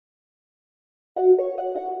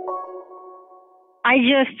I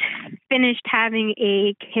just finished having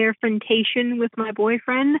a carefrontation with my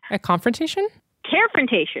boyfriend. A confrontation?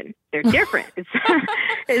 Carefrontation. They're different.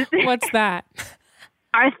 What's that?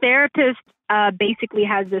 Our therapist basically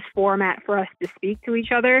has this format for us to speak to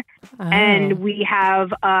each other. Oh. And we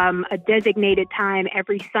have a designated time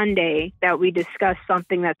every Sunday that we discuss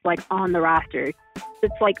something that's like on the roster.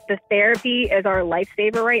 It's like the therapy is our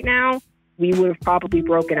lifesaver right now. We would have probably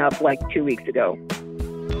broken up like 2 weeks ago.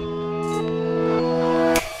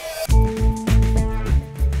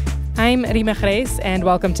 I'm Rima Jerez, and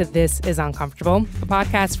welcome to This is Uncomfortable, a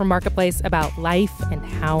podcast from Marketplace about life and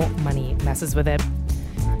how money messes with it.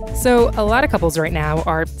 So a lot of couples right now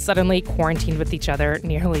are suddenly quarantined with each other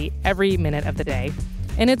nearly every minute of the day,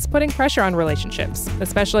 and it's putting pressure on relationships,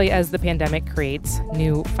 especially as the pandemic creates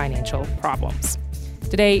new financial problems.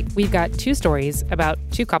 Today, we've got two stories about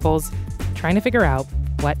two couples trying to figure out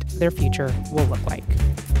what their future will look like.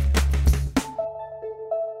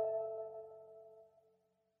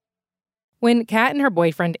 When Kat and her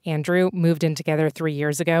boyfriend Andrew moved in together 3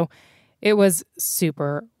 years ago, it was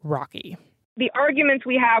super rocky. The arguments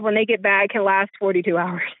we have when they get back can last 42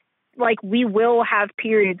 hours. Like, we will have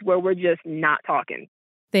periods where we're just not talking.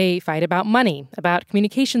 They fight about money, about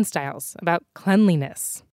communication styles, about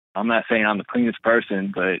cleanliness. I'm not saying I'm the cleanest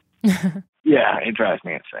person, but yeah, it drives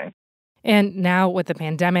me insane. And now with the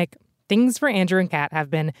pandemic, things for Andrew and Kat have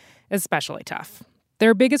been especially tough.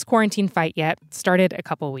 Their biggest quarantine fight yet started a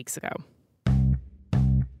couple weeks ago.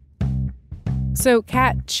 So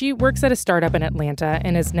Kat, she works at a startup in Atlanta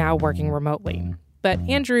and is now working remotely. But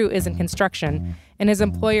Andrew is in construction, and his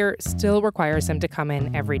employer still requires him to come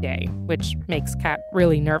in every day, which makes Kat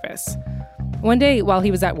really nervous. One day while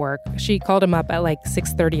he was at work, she called him up at like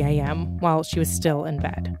 6:30 a.m. while she was still in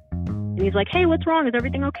bed. And he's like, hey, what's wrong? Is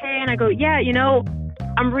everything okay? And I go, yeah,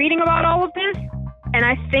 I'm reading about all of this, and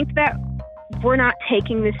I think that we're not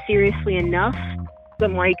taking this seriously enough.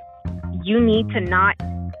 I'm like, you need to not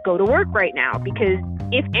go to work right now, because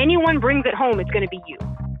if anyone brings it home, it's going to be you.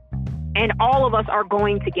 And all of us are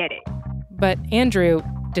going to get it. But Andrew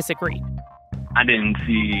disagreed. I didn't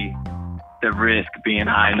see the risk being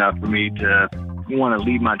high enough for me to want to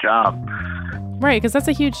leave my job. Right, because that's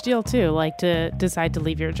a huge deal too, like to decide to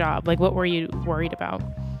leave your job. Like, what were you worried about?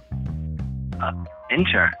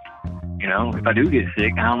 Insurance. If I do get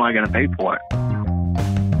sick, how am I going to pay for it?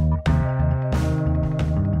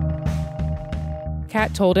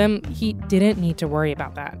 Kat told him he didn't need to worry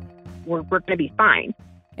about that. We're going to be fine.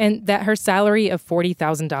 And that her salary of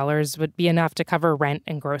 $40,000 would be enough to cover rent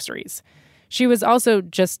and groceries. She was also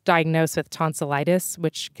just diagnosed with tonsillitis,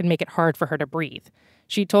 which can make it hard for her to breathe.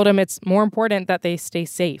 She told him it's more important that they stay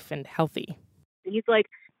safe and healthy. He's like,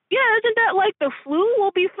 yeah, isn't that like the flu?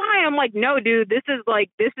 We'll be fine. I'm like, no, dude, this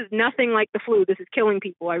is nothing like the flu. This is killing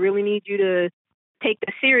people. I really need you to take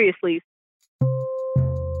this seriously.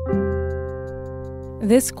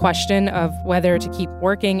 This question of whether to keep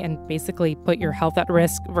working and basically put your health at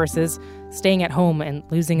risk versus staying at home and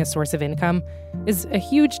losing a source of income is a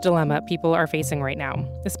huge dilemma people are facing right now,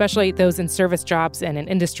 especially those in service jobs and in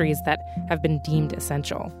industries that have been deemed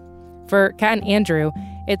essential. For Kat and Andrew,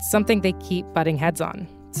 it's something they keep butting heads on.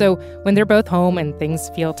 So when they're both home and things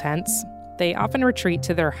feel tense, they often retreat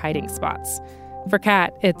to their hiding spots. For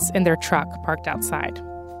Kat, it's in their truck parked outside.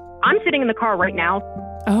 I'm sitting in the car right now.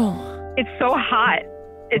 Oh. It's so hot.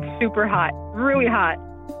 It's super hot. Really hot.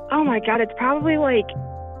 Oh my God, it's probably like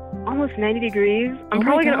almost 90 degrees. I'm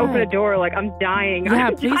probably going to open the door like I'm dying. Yeah,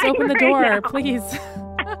 I'm please dying open the right door, now. please.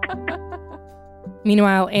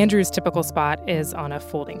 Meanwhile, Andrew's typical spot is on a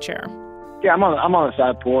folding chair. Yeah, I'm on the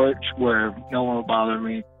side porch where no one will bother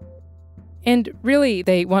me. And really,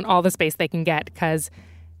 they want all the space they can get because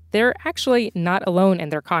they're actually not alone in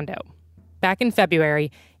their condo. Back in February,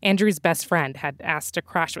 Andrew's best friend had asked to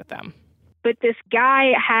crash with them. But this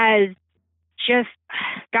guy has just,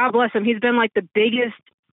 God bless him, he's been like the biggest,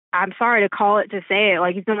 I'm sorry to say it,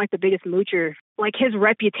 like he's been like the biggest moocher. Like his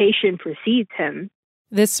reputation precedes him.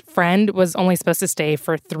 This friend was only supposed to stay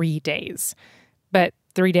for 3 days. But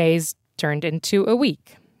 3 days turned into a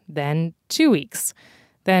week, then 2 weeks.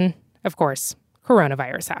 Then, of course,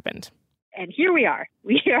 coronavirus happened. And here we are.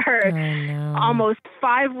 We are almost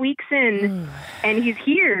 5 weeks in, and he's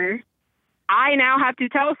here. I now have to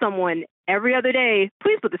tell someone every other day,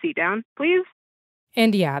 please put the seat down, please.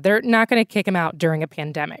 And yeah, they're not going to kick him out during a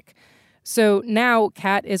pandemic. So now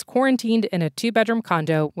Kat is quarantined in a 2-bedroom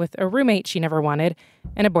condo with a roommate she never wanted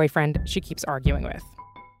and a boyfriend she keeps arguing with.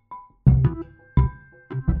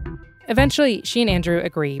 Eventually, she and Andrew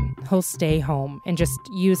agree he'll stay home and just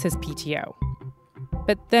use his PTO.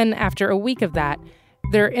 But then after a week of that,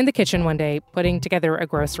 they're in the kitchen one day putting together a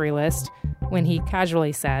grocery list when he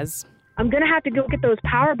casually says, I'm going to have to go get those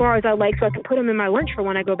power bars I like so I can put them in my lunch for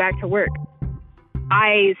when I go back to work.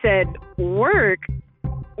 I said, work?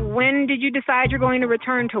 When did you decide you're going to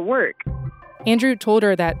return to work? Andrew told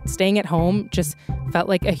her that staying at home just felt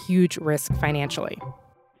like a huge risk financially.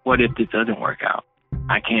 What if this doesn't work out?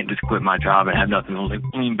 I can't just quit my job and have nothing to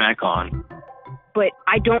lean back on. But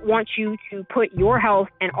I don't want you to put your health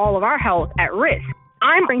and all of our health at risk.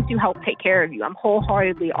 I'm going to help take care of you. I'm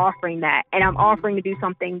wholeheartedly offering that, and I'm offering to do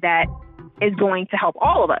something that is going to help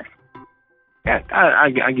all of us. Yeah, I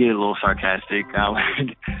get a little sarcastic.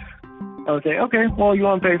 I would say, okay, well, you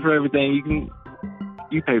want to pay for everything.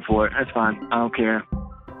 You pay for it. That's fine. I don't care.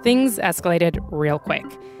 Things escalated real quick,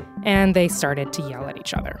 and they started to yell at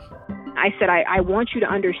each other. I said, I want you to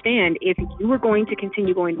understand, if you were going to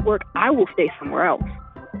continue going to work, I will stay somewhere else.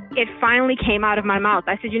 It finally came out of my mouth.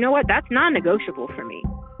 I said, you know what? That's non-negotiable for me.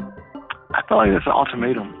 I felt like that's an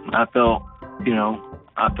ultimatum. I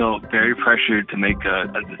felt very pressured to make a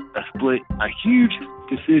huge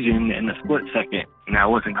decision in a split second, and I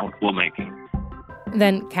wasn't comfortable making.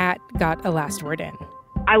 Then Kat got a last word in.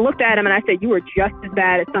 I looked at him and I said, you are just as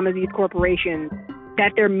bad as some of these corporations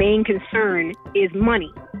that their main concern is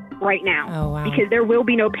money right now. Oh, wow. Because there will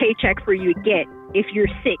be no paycheck for you to get if you're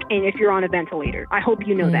sick and if you're on a ventilator. I hope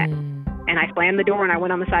you know that. And I slammed the door and I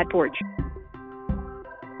went on the side porch.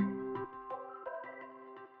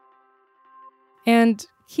 And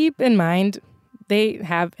keep in mind, they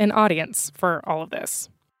have an audience for all of this.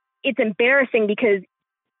 It's embarrassing because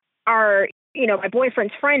my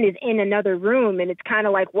boyfriend's friend is in another room, and it's kind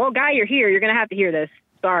of like, well, guy, you're here. You're going to have to hear this.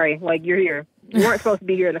 Sorry, you're here. You weren't supposed to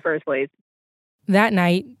be here in the first place. That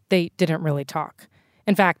night, they didn't really talk.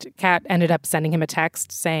 In fact, Kat ended up sending him a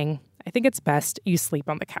text saying, I think it's best you sleep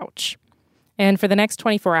on the couch. And for the next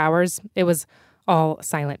 24 hours, it was all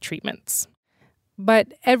silent treatments.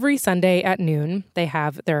 But every Sunday at noon, they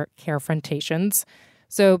have their carefrontations.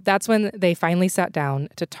 So that's when they finally sat down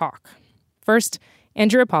to talk. First,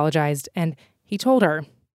 Andrew apologized, and he told her,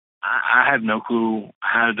 I have no clue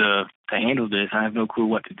how to handle this. I have no clue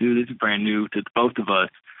what to do. This is brand new to both of us.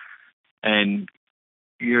 And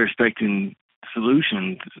you're expecting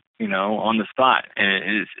solutions, on the spot.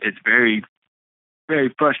 And it's very,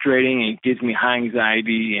 very frustrating. It gives me high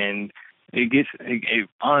anxiety, and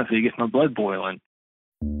honestly, it gets my blood boiling.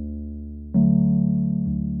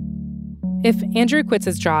 If Andrew quits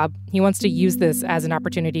his job, he wants to use this as an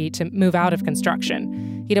opportunity to move out of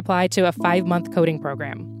construction. He'd apply to a 5-month coding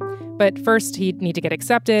program. But first, he'd need to get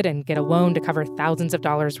accepted and get a loan to cover thousands of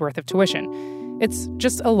dollars worth of tuition. It's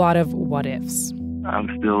just a lot of what ifs. I'm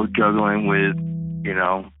still juggling with,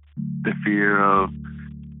 the fear of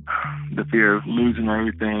losing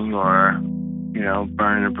everything, or,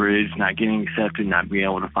 burning a bridge, not getting accepted, not being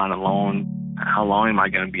able to find a loan. How long am I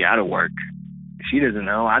going to be out of work? She doesn't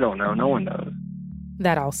know. I don't know. No one knows.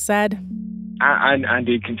 That all said, I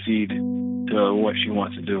did concede to what she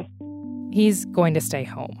wants to do. He's going to stay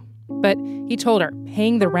home. But he told her,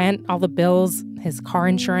 paying the rent, all the bills, his car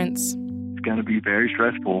insurance. It's going to be very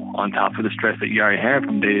stressful on top of the stress that you already have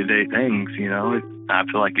from day-to-day things, I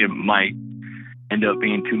feel like it might end up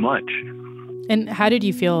being too much. And how did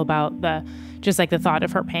you feel about the thought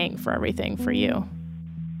of her paying for everything for you?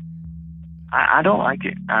 I don't like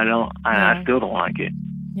it. I still don't like it.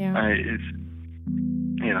 Yeah. I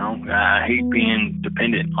hate being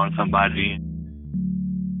dependent on somebody.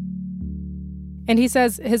 And he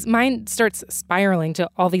says his mind starts spiraling to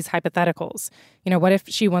all these hypotheticals. What if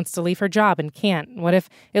she wants to leave her job and can't? What if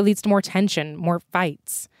it leads to more tension, more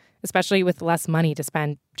fights, especially with less money to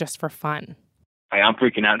spend just for fun? I'm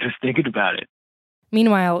freaking out just thinking about it.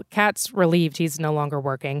 Meanwhile, Kat's relieved he's no longer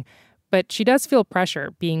working, but she does feel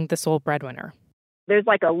pressure being the sole breadwinner. There's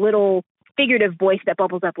a little figurative voice that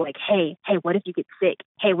bubbles up like, hey, what if you get sick?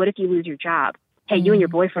 Hey, what if you lose your job? Hey, you and your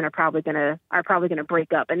boyfriend are probably gonna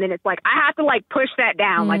break up. And then it's like, I have to push that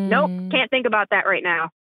down. Nope, can't think about that right now.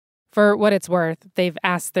 For what it's worth, they've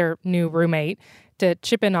asked their new roommate to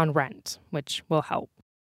chip in on rent, which will help.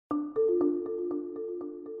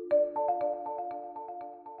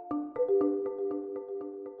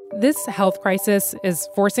 This health crisis is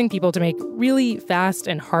forcing people to make really fast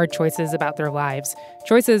and hard choices about their lives,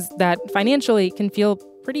 choices that financially can feel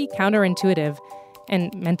pretty counterintuitive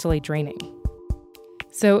and mentally draining.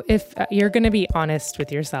 So if you're going to be honest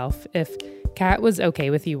with yourself, if Kat was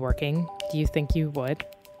okay with you working, do you think you would?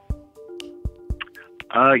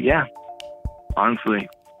 Yeah, honestly.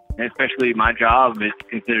 Especially my job is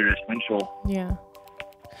considered essential. Yeah.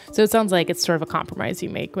 So it sounds like it's sort of a compromise you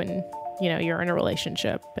make when, you're in a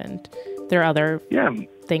relationship and there are other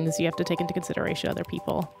things you have to take into consideration, other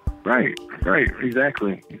people. Right,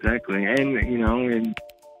 exactly. And, and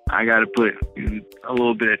I got to put a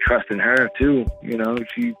little bit of trust in her, too.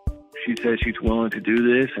 She says she's willing to do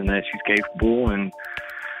this and that she's capable, and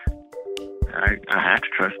I have to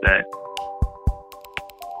trust that.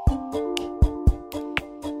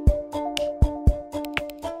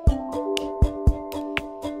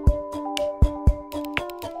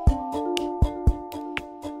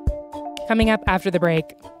 Coming up after the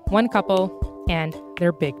break, one couple and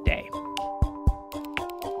their big day.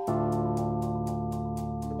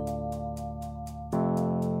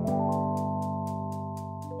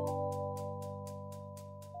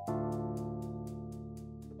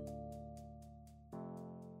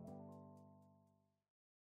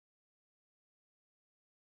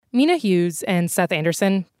 Mina Hughes and Seth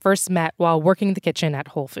Anderson first met while working the kitchen at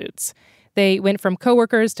Whole Foods. They went from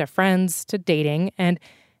coworkers to friends to dating, and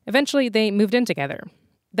eventually they moved in together.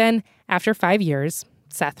 Then, after 5 years,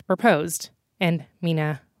 Seth proposed, and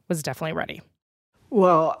Mina was definitely ready.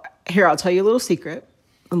 Well, here, I'll tell you a little secret,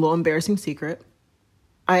 a little embarrassing secret.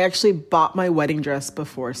 I actually bought my wedding dress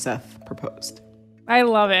before Seth proposed. I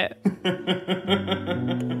love it.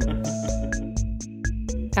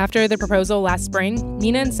 After the proposal last spring,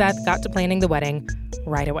 Mina and Seth got to planning the wedding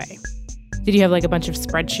right away. Did you have a bunch of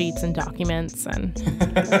spreadsheets and documents and...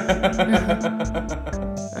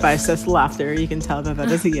 By Seth's laughter, you can tell that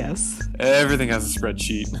is a yes. Everything has a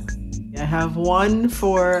spreadsheet. I have one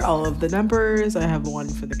for all of the numbers. I have one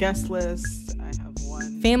for the guest list. I have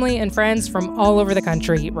one... Family and friends from all over the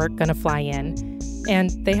country were going to fly in, and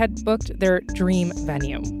they had booked their dream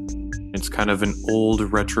venue. It's kind of an old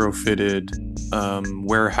retrofitted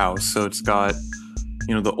warehouse. So it's got,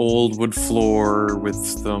 the old wood floor with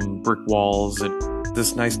some brick walls and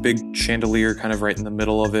this nice big chandelier kind of right in the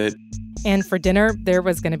middle of it. And for dinner, there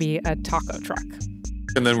was going to be a taco truck.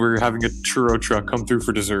 And then we're having a churro truck come through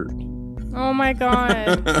for dessert. Oh my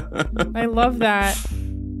God. I love that.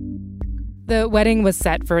 The wedding was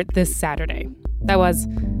set for this Saturday. That was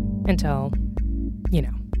until,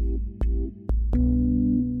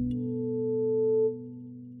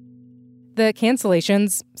 The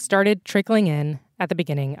cancellations started trickling in at the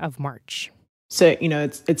beginning of March. So,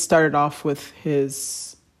 it started off with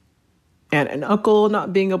his aunt and uncle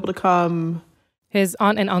not being able to come. His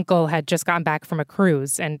aunt and uncle had just gotten back from a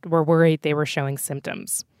cruise and were worried they were showing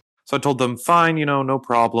symptoms. So I told them, fine, no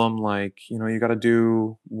problem. You got to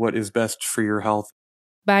do what is best for your health.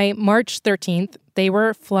 By March 13th, they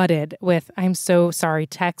were flooded with I'm so sorry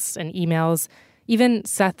texts and emails. Even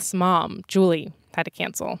Seth's mom, Julie, had to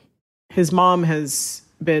cancel. His mom has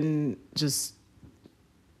been just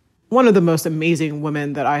one of the most amazing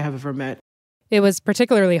women that I have ever met. It was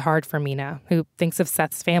particularly hard for Mina, who thinks of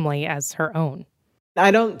Seth's family as her own.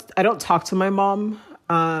 I don't talk to my mom.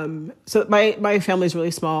 So my family's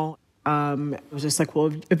really small. It was just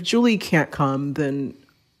well, if Julie can't come, then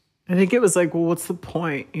I think it was well, what's the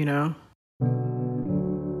point,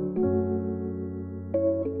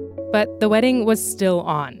 But the wedding was still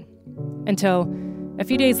on until a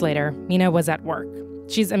few days later, Mina was at work.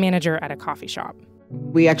 She's a manager at a coffee shop.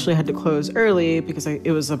 We actually had to close early because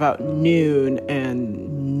it was about noon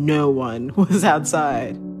and no one was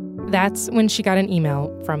outside. That's when she got an email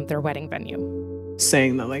from their wedding venue.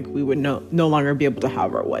 Saying that we would no longer be able to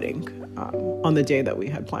have our wedding on the day that we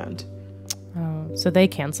had planned. Oh, so they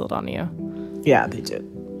canceled on you. Yeah, they did.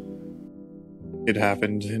 It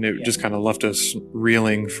happened, and it just kind of left us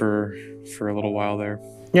reeling for a little while there.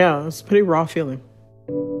 Yeah, it was a pretty raw feeling.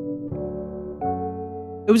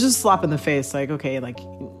 It was just a slap in the face, okay,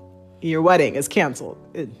 your wedding is canceled,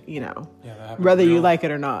 whether you like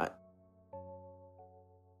it or not.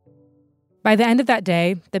 By the end of that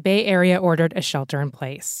day, the Bay Area ordered a shelter in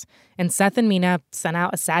place, and Seth and Mina sent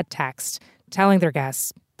out a sad text telling their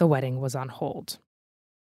guests the wedding was on hold.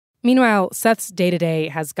 Meanwhile, Seth's day-to-day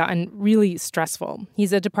has gotten really stressful.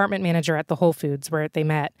 He's a department manager at the Whole Foods where they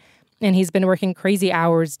met, and he's been working crazy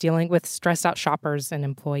hours dealing with stressed-out shoppers and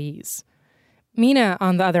employees. Mina,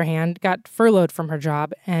 on the other hand, got furloughed from her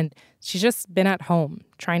job, and she's just been at home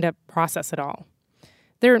trying to process it all.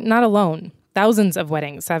 They're not alone. Thousands of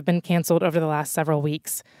weddings have been canceled over the last several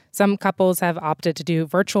weeks. Some couples have opted to do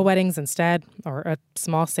virtual weddings instead, or a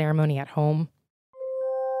small ceremony at home.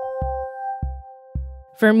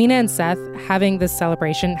 For Mina and Seth, having this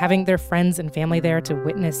celebration, having their friends and family there to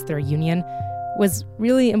witness their union, was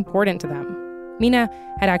really important to them. Mina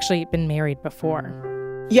had actually been married before.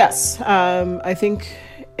 Yes. I think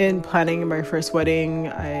in planning my first wedding,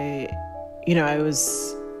 I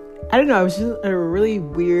was just in a really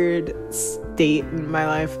weird state in my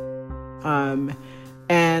life.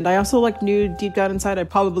 And I also knew deep down inside I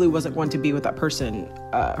probably wasn't going to be with that person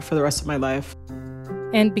for the rest of my life.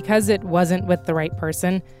 And because it wasn't with the right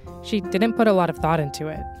person, she didn't put a lot of thought into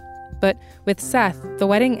it. But with Seth, the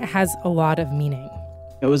wedding has a lot of meaning.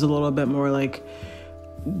 It was a little bit more like,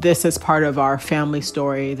 this is part of our family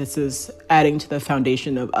story. This is adding to the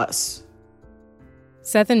foundation of us.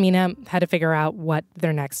 Seth and Mina had to figure out what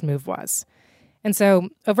their next move was. And so,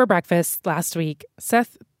 over breakfast last week,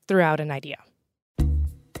 Seth threw out an idea.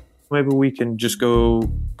 Maybe we can just go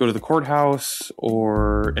to the courthouse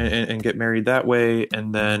and get married that way,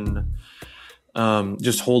 and then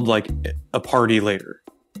just hold a party later.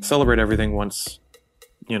 Celebrate everything once,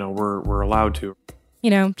 we're allowed to.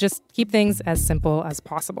 Just keep things as simple as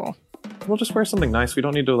possible. We'll just wear something nice. We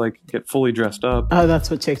don't need to get fully dressed up. Oh, that's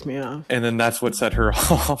what ticked me off. And then that's what set her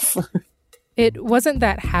off. It wasn't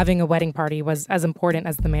that having a wedding party was as important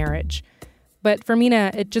as the marriage. But for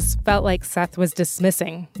Mina, it just felt like Seth was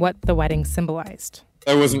dismissing what the wedding symbolized.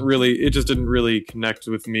 It just didn't really connect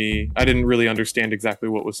with me. I didn't really understand exactly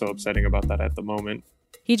what was so upsetting about that at the moment.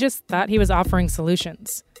 He just thought he was offering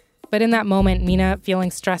solutions. But in that moment, Mina,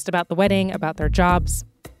 feeling stressed about the wedding, about their jobs,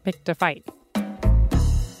 picked a fight.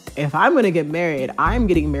 If I'm going to get married, I'm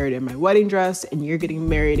getting married in my wedding dress and you're getting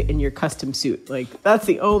married in your custom suit. That's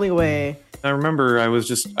the only way. I remember I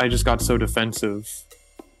just got so defensive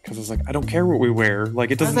because I was like, I don't care what we wear.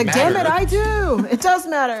 It doesn't matter. Damn it, I do. It does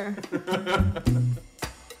matter.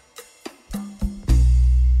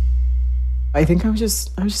 I think I was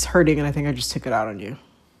just hurting, and I think I just took it out on you.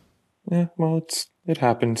 Yeah, well, it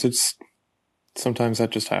happens. Sometimes that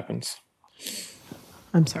just happens.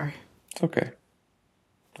 I'm sorry. It's okay.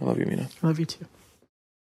 I love you, Mina. I love you too.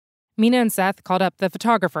 Mina and Seth called up the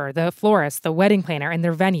photographer, the florist, the wedding planner, and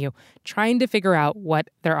their venue, trying to figure out what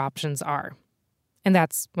their options are. And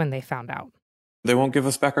that's when they found out. They won't give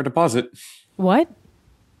us back our deposit. What?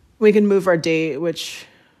 We can move our date, which,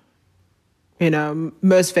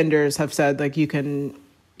 most vendors have said, you can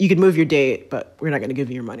move your date, but we're not going to give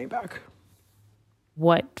you your money back.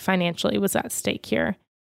 What financially was at stake here?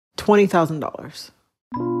 $20,000.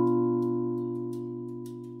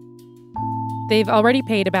 They've already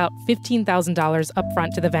paid about $15,000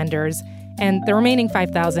 upfront to the vendors, and the remaining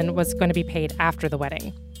 $5,000 was going to be paid after the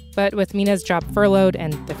wedding. But with Mina's job furloughed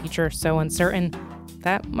and the future so uncertain,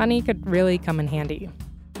 that money could really come in handy.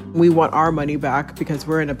 We want our money back because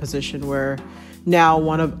we're in a position where now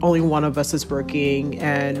only one of us is working,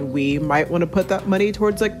 and we might want to put that money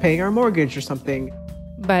towards paying our mortgage or something.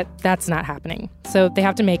 But that's not happening, so they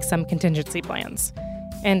have to make some contingency plans.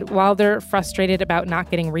 And while they're frustrated about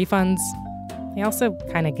not getting refunds, they also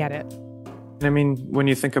kind of get it. I mean, when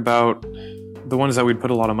you think about the ones that we'd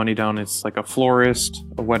put a lot of money down, it's a florist,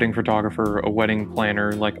 a wedding photographer, a wedding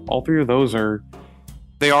planner. All three of those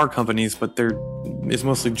they are companies, but it's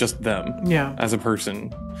mostly just them as a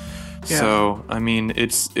person. Yeah. So, I mean,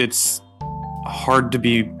 it's hard to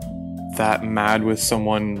be that mad with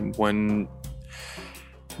someone when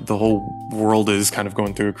the whole world is kind of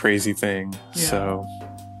going through a crazy thing. Yeah. So,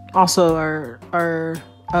 also, our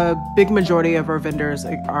a big majority of our vendors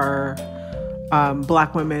are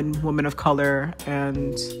Black women of color,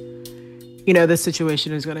 and this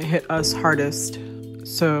situation is going to hit us hardest.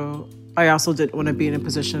 So I also didn't want to be in a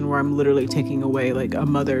position where I'm literally taking away a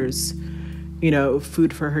mother's,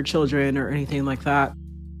 food for her children or anything like that.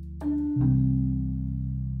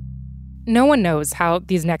 No one knows how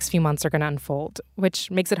these next few months are going to unfold, which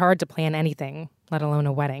makes it hard to plan anything, let alone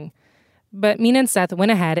a wedding. But Mina and Seth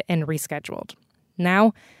went ahead and rescheduled.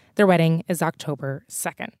 Now, their wedding is October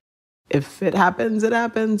 2nd. If it happens, it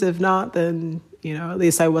happens. If not, then, at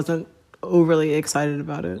least I wasn't overly excited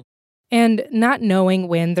about it. And not knowing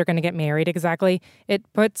when they're going to get married exactly, it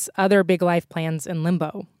puts other big life plans in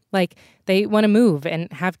limbo. They want to move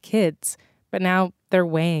and have kids, but now they're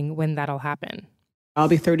weighing when that'll happen. I'll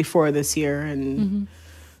be 34 this year, and,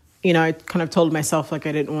 I kind of told myself, I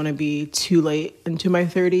didn't want to be too late into my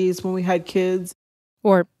 30s when we had kids.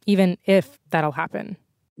 Or even if that'll happen.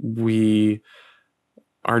 We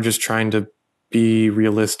are just trying to be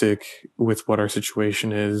realistic with what our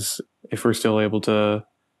situation is. If we're still able to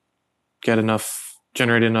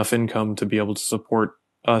generate enough income to be able to support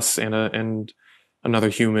us and another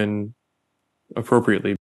human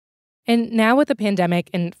appropriately. And now with the pandemic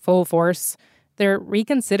in full force, they're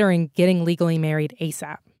reconsidering getting legally married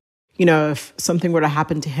ASAP. If something were to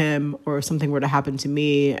happen to him or something were to happen to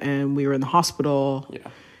me and we were in the hospital,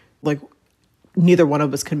 neither one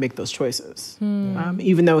of us could make those choices.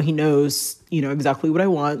 Even though he knows, exactly what I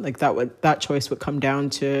want, that choice would come down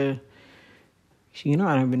to, I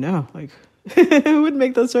don't even know, who would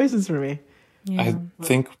make those choices for me? Yeah. I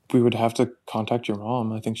think we would have to contact your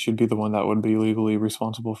mom. I think she'd be the one that would be legally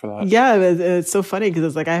responsible for that. Yeah, it's so funny because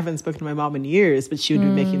it's like I haven't spoken to my mom in years, but she would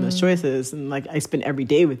be making those choices. And like I spend every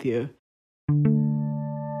day with you.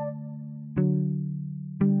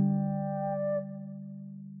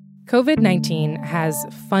 COVID-19 has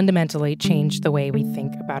fundamentally changed the way we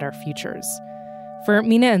think about our futures. For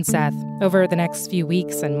Mina and Seth, over the next few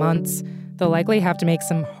weeks and months, they'll likely have to make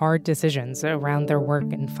some hard decisions around their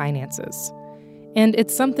work and finances. And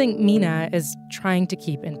it's something Mina is trying to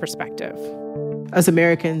keep in perspective. As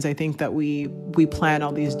Americans, I think that we plan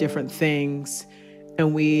all these different things,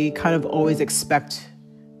 and we kind of always expect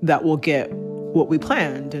that we'll get what we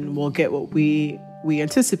planned and we'll get what we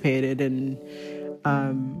anticipated. And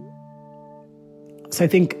so I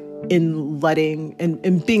think in letting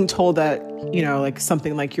and being told that, you know, like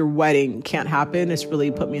something like your wedding can't happen, it's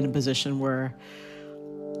really put me in a position where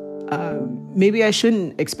maybe I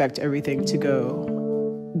shouldn't expect everything to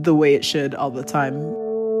go the way it should all the time.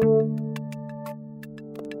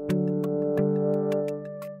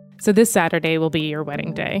 So this Saturday will be your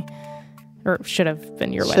wedding day, or should have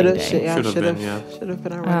been your wedding day. Should have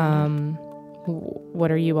been our wedding day.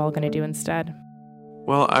 What are you all going to do instead?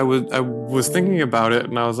 Well, I was thinking about it,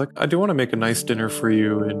 and I was like, I do want to make a nice dinner for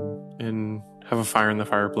you and have a fire in the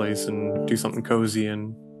fireplace and do something cozy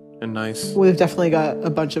and nice. We've definitely got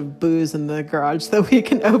a bunch of booze in the garage that we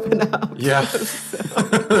can open up. Yeah.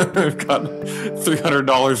 We've got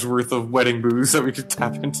 $300 worth of wedding booze that we could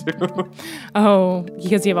tap into. Oh,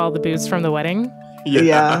 because you have all the booze from the wedding?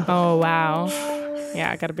 Yeah. Oh, wow.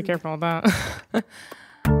 Yeah, I got to be careful with that.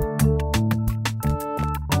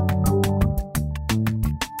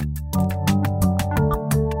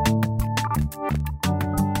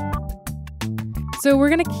 So we're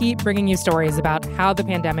going to keep bringing you stories about how the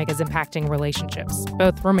pandemic is impacting relationships,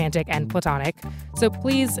 both romantic and platonic. So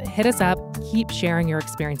please hit us up, keep sharing your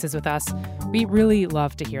experiences with us. We really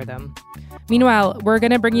love to hear them. Meanwhile, we're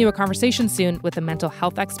going to bring you a conversation soon with a mental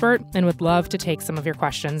health expert and would love to take some of your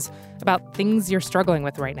questions about things you're struggling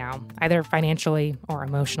with right now, either financially or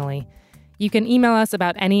emotionally. You can email us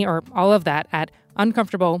about any or all of that at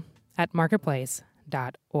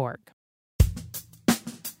uncomfortable@marketplace.org.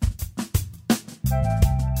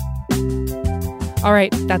 All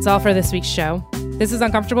right, that's all for this week's show. This is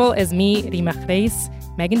Uncomfortable is me, Rima Reis,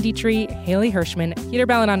 Megan Dietrich, Haley Hirschman, Peter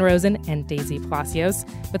Balanon-Rosen, and Daisy Palacios,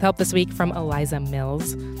 with help this week from Eliza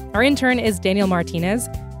Mills. Our intern is Daniel Martinez.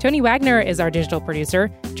 Tony Wagner is our digital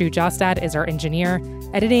producer. Drew Jostad is our engineer.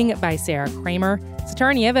 Editing by Sarah Kramer.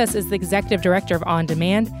 Satara Nieves is the executive director of On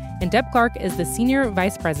Demand. And Deb Clark is the senior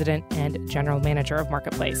vice president and general manager of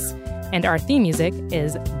Marketplace. And our theme music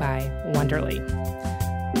is by Wonderly.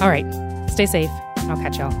 All right, stay safe. I'll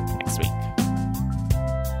catch y'all next week.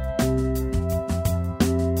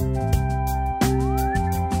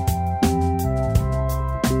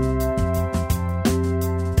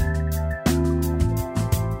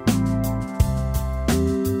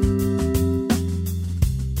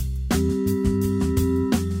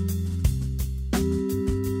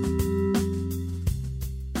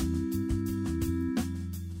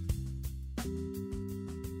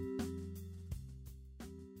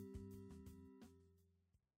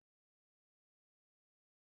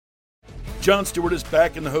 Jon Stewart is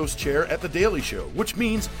back in the host chair at The Daily Show, which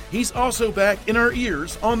means he's also back in our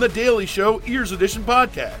ears on The Daily Show Ears Edition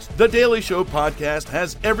podcast. The Daily Show podcast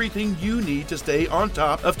has everything you need to stay on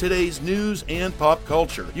top of today's news and pop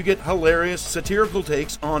culture. You get hilarious, satirical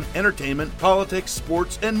takes on entertainment, politics,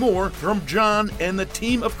 sports, and more from Jon and the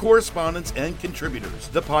team of correspondents and contributors.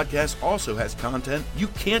 The podcast also has content you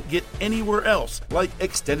can't get anywhere else, like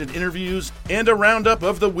extended interviews and a roundup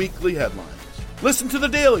of the weekly headlines. Listen to The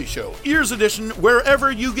Daily Show, Ears Edition,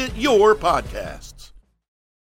 wherever you get your podcasts.